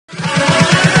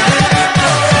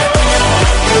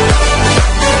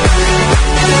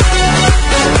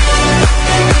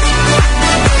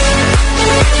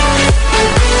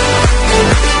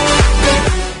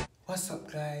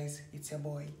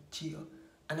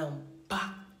and I'm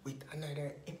back with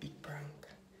another epic prank.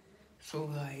 So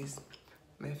guys,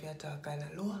 I feel talk kinda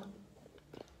low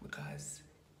because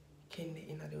Kendi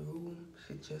in the room,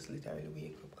 she just literally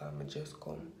wake up because I just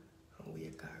come and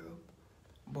wake her up.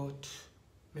 But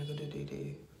I'm gonna do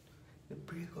the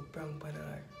breakup prank on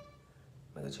her.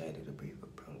 I'm gonna try to do the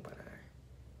breakup prank on her.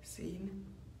 See,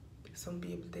 some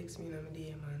people text me in the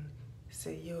day man,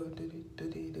 say yo do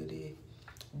the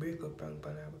breakup prank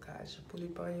on her because she pull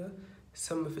it on you.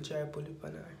 Some if you try to pull it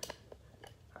on her.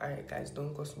 Alright guys,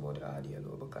 don't cuss about the audio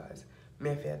low because me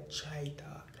if I try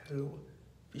talk low,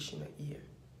 fish in the ear.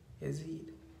 You see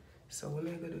it? So what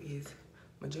I'm gonna do is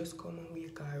I just come and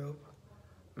wake her up.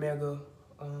 I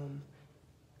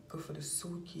go for the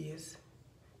suitcase.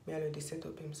 I already set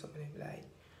up him something like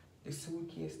the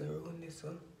suitcase, the round this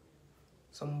one,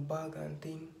 some bag and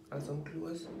thing and some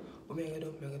clothes. What I'm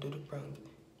gonna do the prank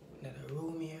in the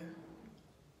room here.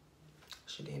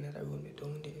 She did in the room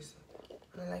down there.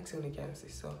 So I like seeing the can see.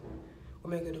 So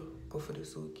what I'm gonna do? Go for the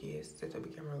suitcase, set up the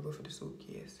camera, go for the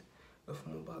suitcase, go for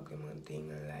my bag and thing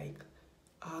and like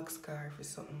ask her for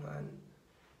something and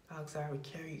ask her to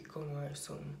carry come or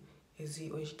something. You see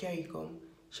when she carry come,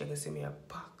 she gonna see me a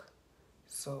pack.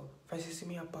 So first she see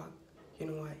me a pack, you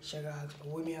know what, she gonna ask me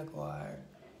where me I go or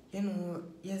you know,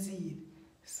 you see it.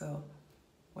 So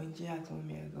when she asks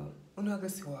me I go, I'm not gonna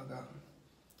see what I got.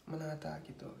 I'm not talk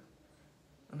it out.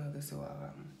 I'm not gonna see what I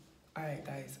got. Alright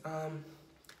guys,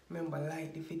 remember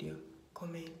like the video,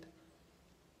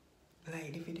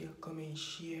 comment,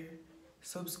 share,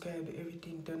 subscribe to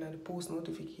everything, turn on the post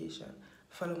notification,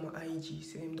 follow my IG,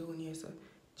 see them down here, so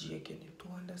JKen with 2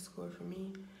 underscore for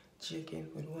me,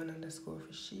 JKen with 1 underscore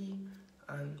for she,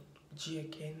 and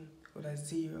JKen with a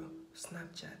 0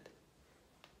 Snapchat.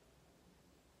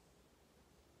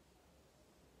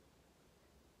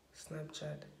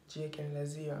 JKen with a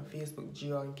 0 and Facebook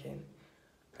Gio and Ken.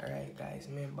 Alright guys,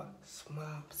 remember,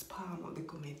 spam on the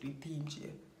comment with Team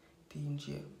J. Team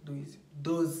J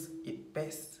does it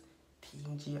best.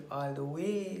 Team J all the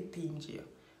way, Team J.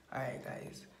 Alright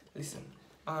guys, listen.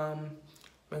 I'm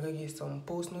gonna get some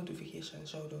post notification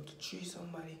shout out to 3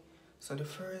 somebody. So the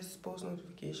first post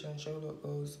notification shout out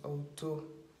goes out to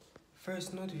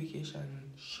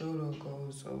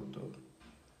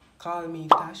Call Me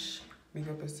Tash. Big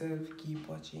up yourself, keep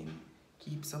watching,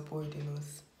 keep supporting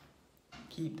us.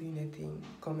 Keep doing the thing,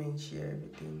 comment, share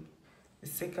everything. The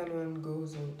second one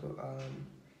goes out to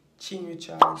Chin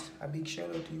Richards. A big shout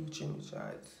out to you, Chin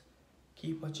Richards.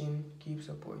 Keep watching, keep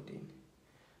supporting.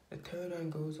 The third one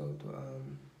goes out to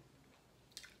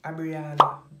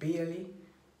Abriana Bailey.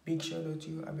 Big shout out to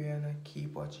you, Abriana.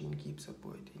 Keep watching, keep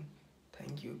supporting.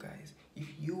 Thank you guys. If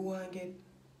you want to get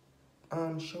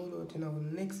shout out in our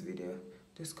next video,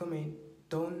 just comment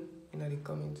down in the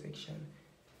comment section.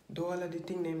 Do all of the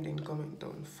thing them then comment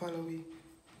down. Follow me.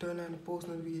 Turn on the post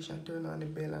notification. Turn on the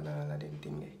bell and all of them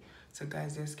thing there. So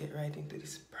guys, let's get right into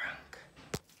this prank.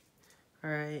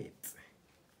 Alright,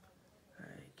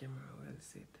 camera well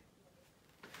set.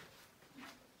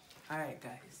 Alright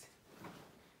guys.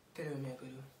 Tell me what I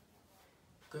do.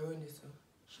 Go run this up.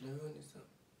 Should I run this up?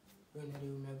 Run in the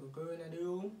room. I go run in the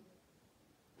room.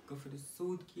 Go for the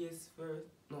suitcase first.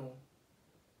 No.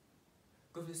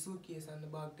 Go for the suitcase and the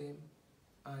bag them.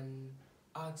 And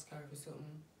ask her for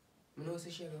something. I know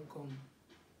she gonna come.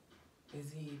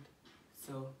 Is it?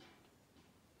 So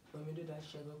when we do that,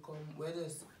 she gonna come. We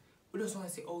just want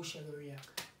to see how she gonna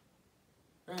react.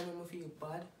 Right now I feel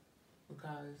bad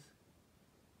because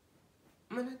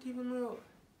I not even know.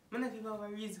 I not even have a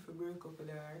reason for break up with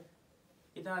her.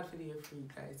 It's hard for the free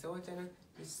guys. So what I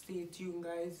just stay tuned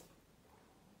guys.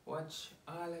 Watch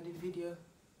all of the video.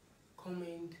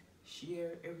 Comment,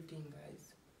 share everything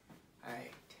guys.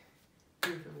 Alright,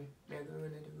 wait for me. I'm gonna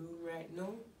run in the room right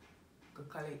now. Go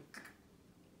collect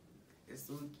the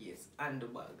suitcase and the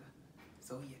bag.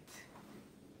 So yet.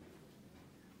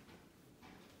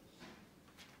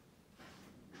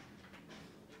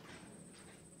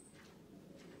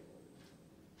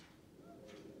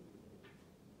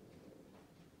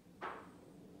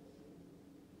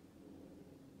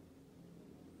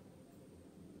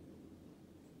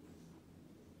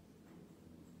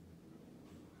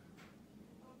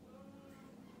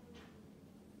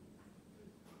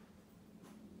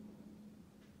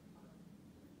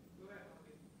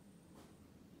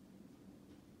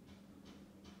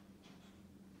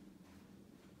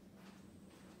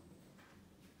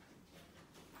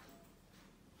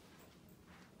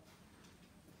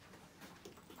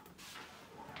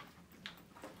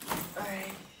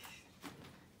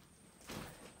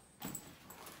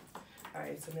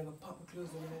 Alright, so I'm gonna pop my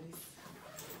clothes over this.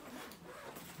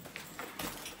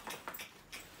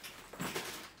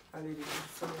 already.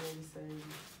 So many sorry.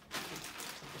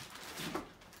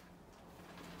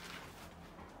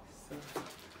 So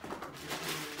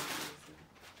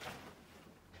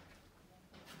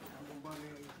I'm gonna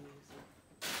right here.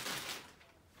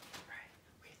 Right.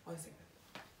 Wait 1 second.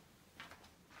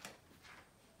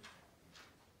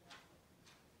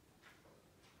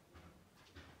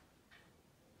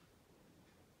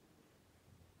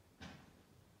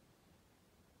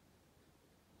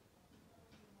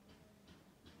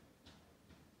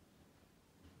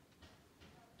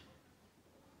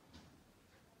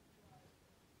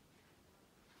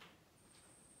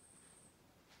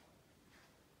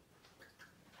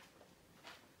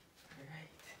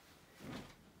 Alright.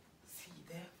 See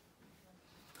there?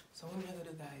 So what I'm gonna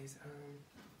do guys,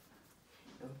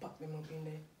 I'll pack them up in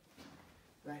there.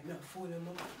 Right now, fold them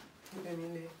up, put them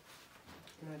in there.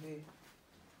 In the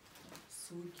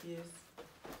suitcase.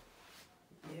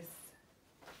 Yes.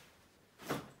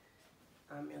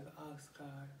 I'm gonna ask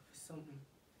her for something.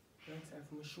 Right side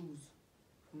for my shoes.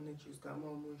 For my shoes. Got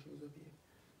more shoes up here.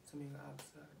 So I'm gonna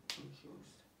ask her for my shoes.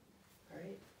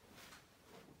 Alright?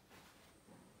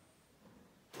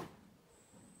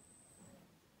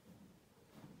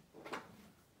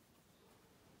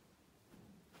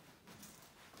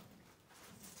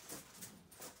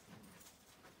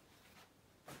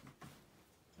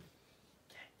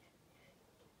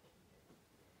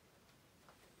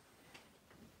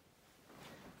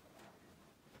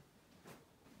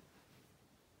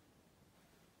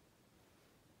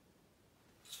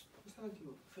 It's not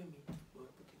you, for me.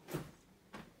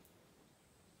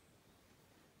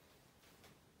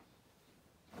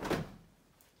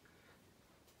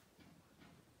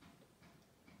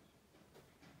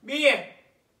 Be here!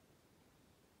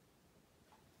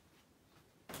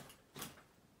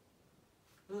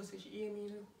 No, say she hear me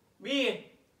now. Be here!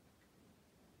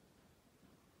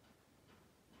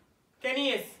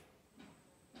 Kenny's.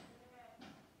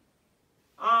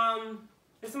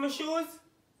 This is my shoes?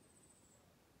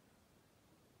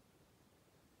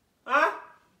 Huh?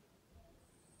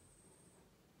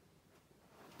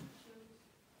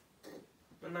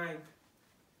 My knife.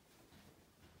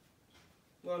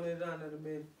 The one that's under the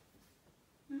bed.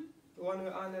 The one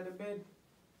that's under the bed.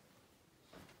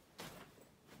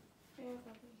 Yeah,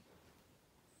 papi.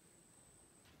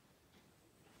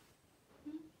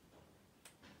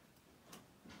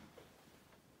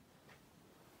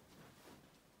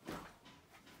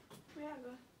 Where I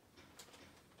go?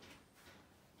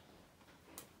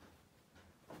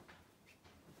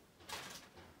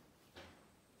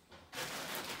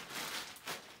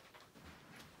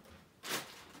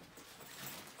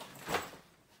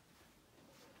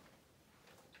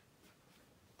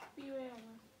 Be where I go?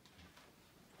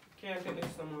 Can't take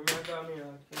this somewhere. I got me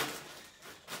out.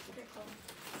 Okay, come.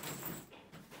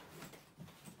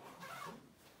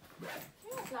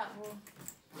 What's that for?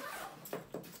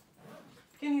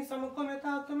 Can you someone come and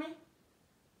talk to me?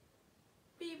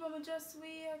 People will just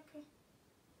wake.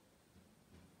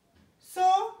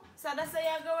 So? So that's how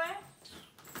you go away?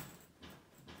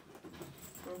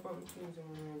 I'm probably changing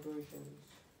my versions.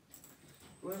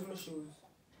 Where's my shoes?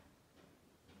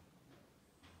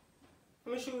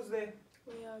 My shoes there.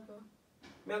 Where you go?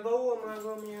 Me I go home and I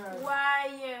go me house.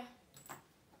 Why?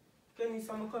 Can you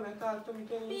someone come and talk to me?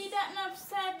 Can you? Be that enough,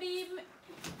 say, be.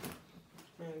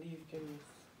 May I leave, Kenny?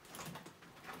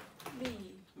 Be.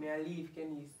 May I leave,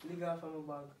 Kenny? Leg off of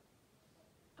my bag.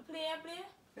 I play?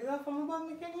 Leg off of my bag,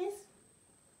 me, Kenny?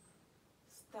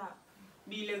 Stop.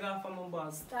 Be leg off of my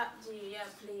bag. Stop, G, yeah,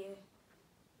 play.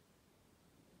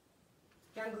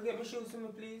 Can you go get my shoes to me,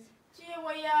 please? G,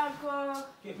 where you go?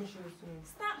 Get my shoes to me.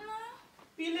 Stop now.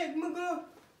 Be let me go.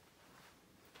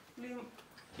 Leave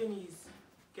Kenny's.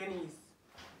 Kenny's.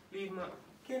 Leave my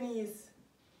Kenny's.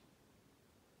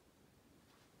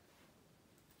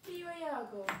 Be where you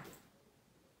go?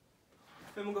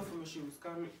 Let me go for my shoes.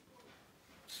 Come here.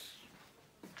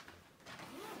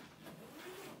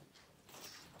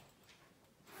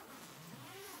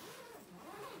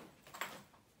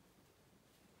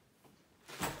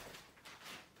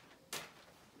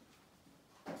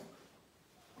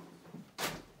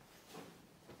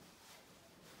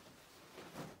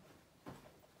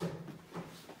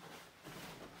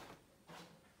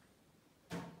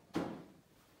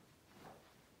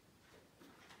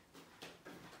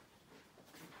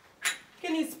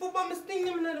 Kenny's, put on my sting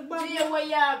them in the bag. G, where you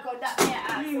go? That may I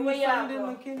ask. Leave Where me you some of go?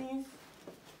 them, Kenny's.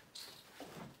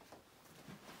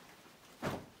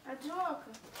 A joke.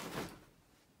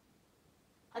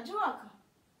 A joke.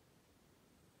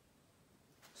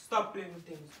 Stop playing with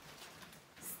things.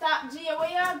 Stop, G, where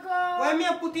you go? Why me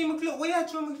I put in my clothes? Why you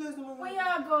throw my clothes in my Where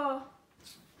bag? you go?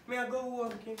 May I go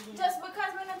home, Kenny? Just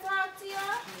because I don't talk to you?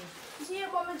 Yes.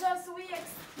 Gio, but I just wait.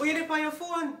 But you dip on your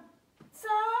phone? So?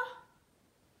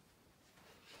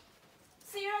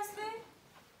 Seriously?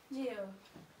 Gio.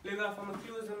 Let go from my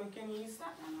clothes and my Kenny.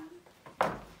 Stop now,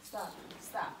 man. Stop.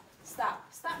 Stop. Stop.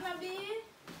 Stop now, B.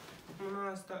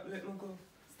 No, stop. Let me go.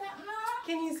 Stop now.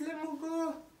 Kenny, let me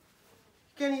go.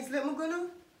 Kenny, let me go now.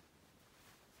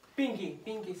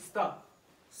 Pinky, stop.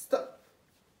 Stop.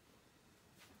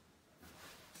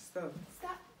 Stop.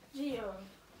 Stop. Gio.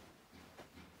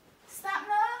 Stop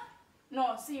now.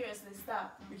 No, seriously,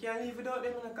 stop. We can't leave without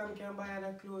them and I can't buy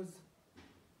other clothes.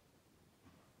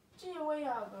 Gio, where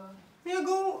y'all go? Here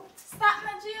go. Stop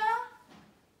now, Gio.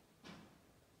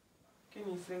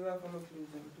 Kenny, let go from my clothes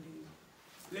then, please.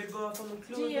 Let go from my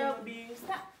clothes Gio, then, B.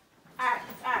 stop.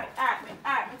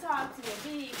 Alright, me talk to you.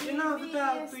 B, You don't have to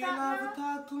talk to stop you, don't have now. to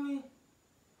talk to me.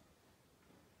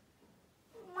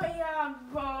 Where y'all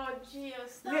go, Gio?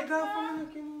 Stop Let go now. from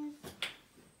me, Kenny.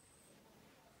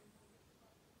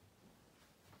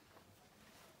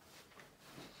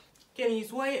 Kenny,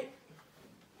 why?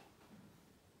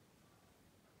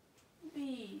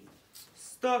 B.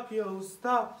 Stop, yo,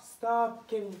 stop,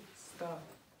 Kenny. Stop.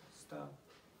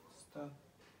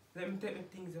 Let me take my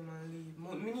things and I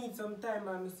leave. Me need some time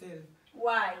by myself.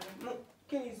 Why? No,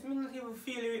 Kenny, me not even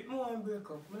feel it more and break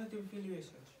up. Me not even feel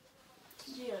relationship.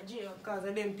 Gio. Because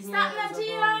of them things. Stop now,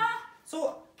 Gio.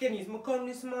 So, Kenny, me come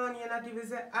this morning and not even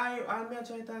say, I me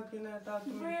try to talk to you and I talk to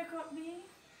me. Break up, B.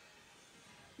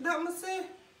 That me say.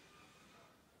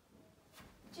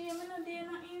 Gio, me not doing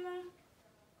nothing, you know.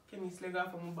 Kenny, leg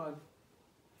off from my bag.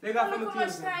 Leg off from my Look how much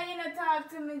clothes. time you not talk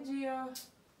to me, Gio.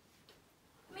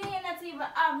 Me ain't not even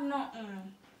have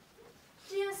nothing.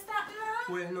 Gio, stop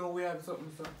now. Well, no, we have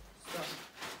something, so stop.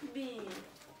 B.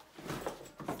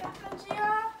 Stop now,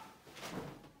 Gio.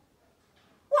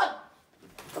 What?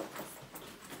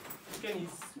 Kenny,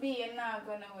 B, you're not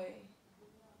going away.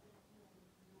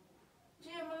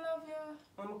 Gio, I love you.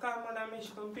 I'm going to call mother and make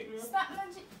she come pick me up. Stop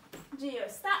now, Gio.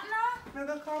 Stop now. I'm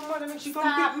going to call mother and make she come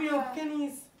Stop pick me up, her.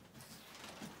 Kenny.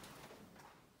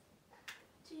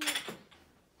 Gio.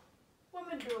 What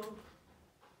me do?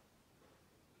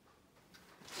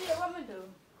 Gio, what me do?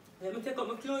 Let me take up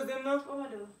my clothes then now. What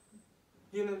me do?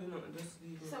 You know, do nothing, just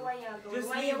leave me. So why y'all go? Just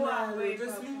Why leave you me want alone. break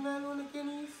Just up? leave me alone,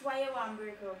 Kenny. Why you want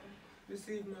break up? Just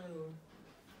leave me alone.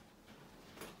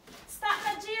 Stop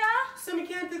now, Gio. So me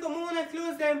can't take up my own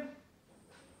clothes then.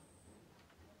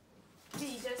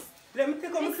 B, just Let me take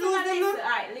up my listen clothes and then listen. now.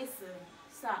 Alright, listen.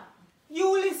 Stop.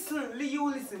 You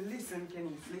listen,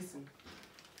 Kenny, listen.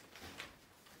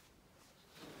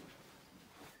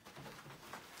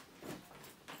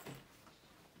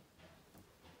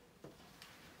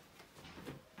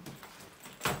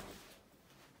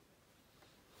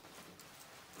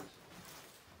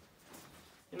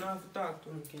 You don't have to talk to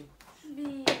me, Kenny. B.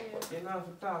 You don't have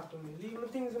to talk to me. Leave my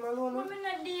things alone. What me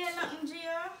not doing nothing,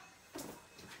 Gio?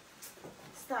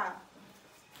 Stop.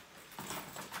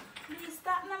 B,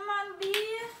 stop now, man, B.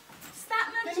 Stop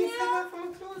now, Can you take Gio. off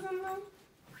my clothes and now?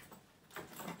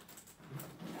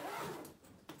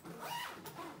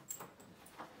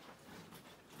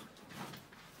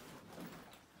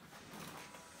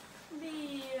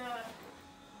 B.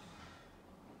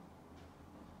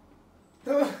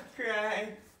 Don't cry.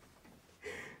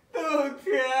 Don't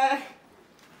cry.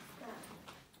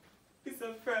 It's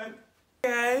a friend.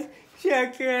 Cry. She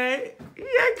cry.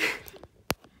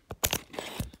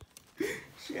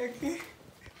 She cry.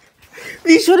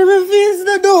 Be shut up my face.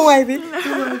 No, don't wipe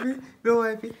it. Don't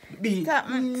wipe it. Be. Stop,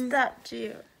 man. Stop,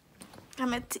 Gio.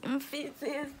 Come and take my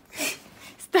faces.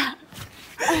 Stop.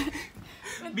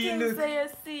 Be think look. so you're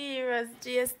serious,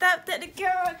 Gio. Stop taking the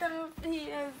camera out of my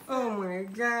face. Oh my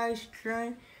gosh,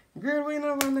 crying. Girl, we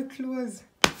not want the clothes.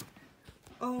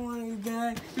 Oh my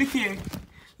god. Look here.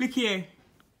 Look here.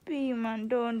 B, man,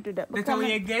 don't do that. That's how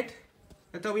you get?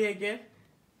 That's how you get?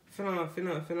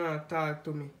 Finna talk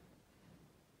to me.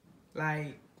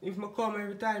 Like, if I come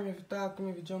every time, if you talk to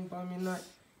me, if you jump on me, not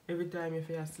every time if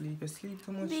you asleep. You sleep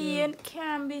too much. B, you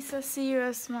can't be so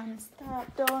serious, man.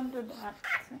 Stop, don't do that.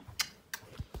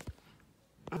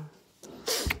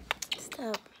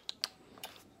 Stop.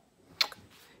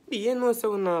 B, you know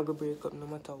so we're not gonna break up no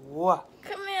matter what.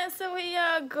 Come here, so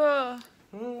where you go?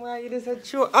 Why you this a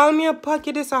show? All me a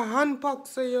pocket, this a hand pack,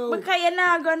 so yo. Because you're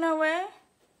not going away.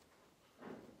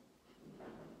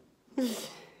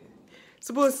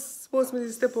 Suppose me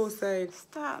to step outside.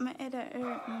 Stop, my head hurt me,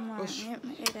 man. Hush.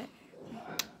 My head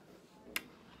hurt.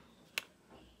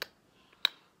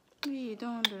 B,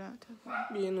 don't do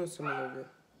that. B, you know so I love you.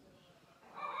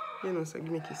 You know so,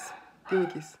 give me a kiss. Give me a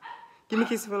kiss. Give me a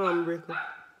kiss if I don't break up.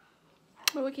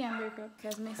 But we can't break up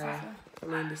because my sister.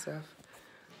 I'm in this off.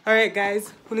 Alright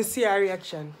guys, wanna see our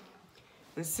reaction.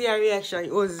 When see our reaction,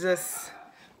 it was just,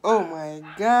 oh my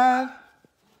god.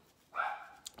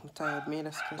 I'm tired, made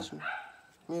a sketch me.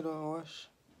 Made one wash.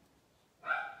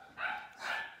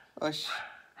 Wash.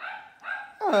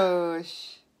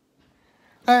 Wash.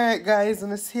 Alright guys,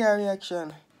 wanna see our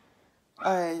reaction.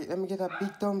 Alright, let me get a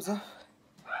big thumbs up.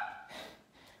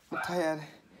 I'm tired.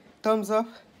 Thumbs up,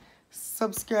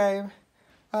 subscribe,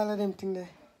 all of them things there.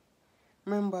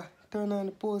 Remember, turn on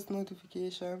the post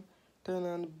notification, turn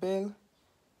on the bell.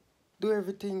 Do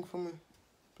everything for me,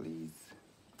 please.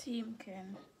 Team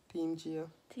Ken. Team Gio.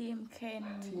 Team Ken.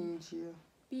 Team Gio.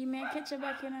 Be me catch you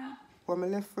back, you know. What me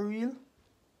left for real?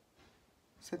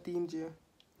 It's a Team Gio.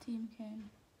 Team Ken.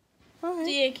 Alright.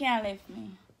 Gio can't leave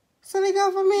me. So look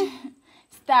out for me.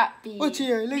 Stop, B. Watch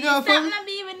here, look out for me. Stop,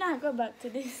 B. We not go back to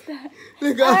this. Stop.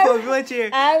 Look out for me, watch here.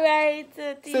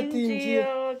 Alright, Team Team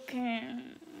Gio.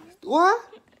 Ken. What?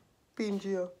 Team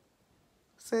Gio.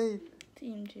 Say it.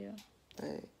 Team Gio.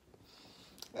 Alright.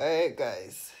 Alright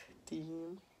guys.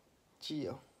 Team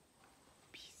Gio.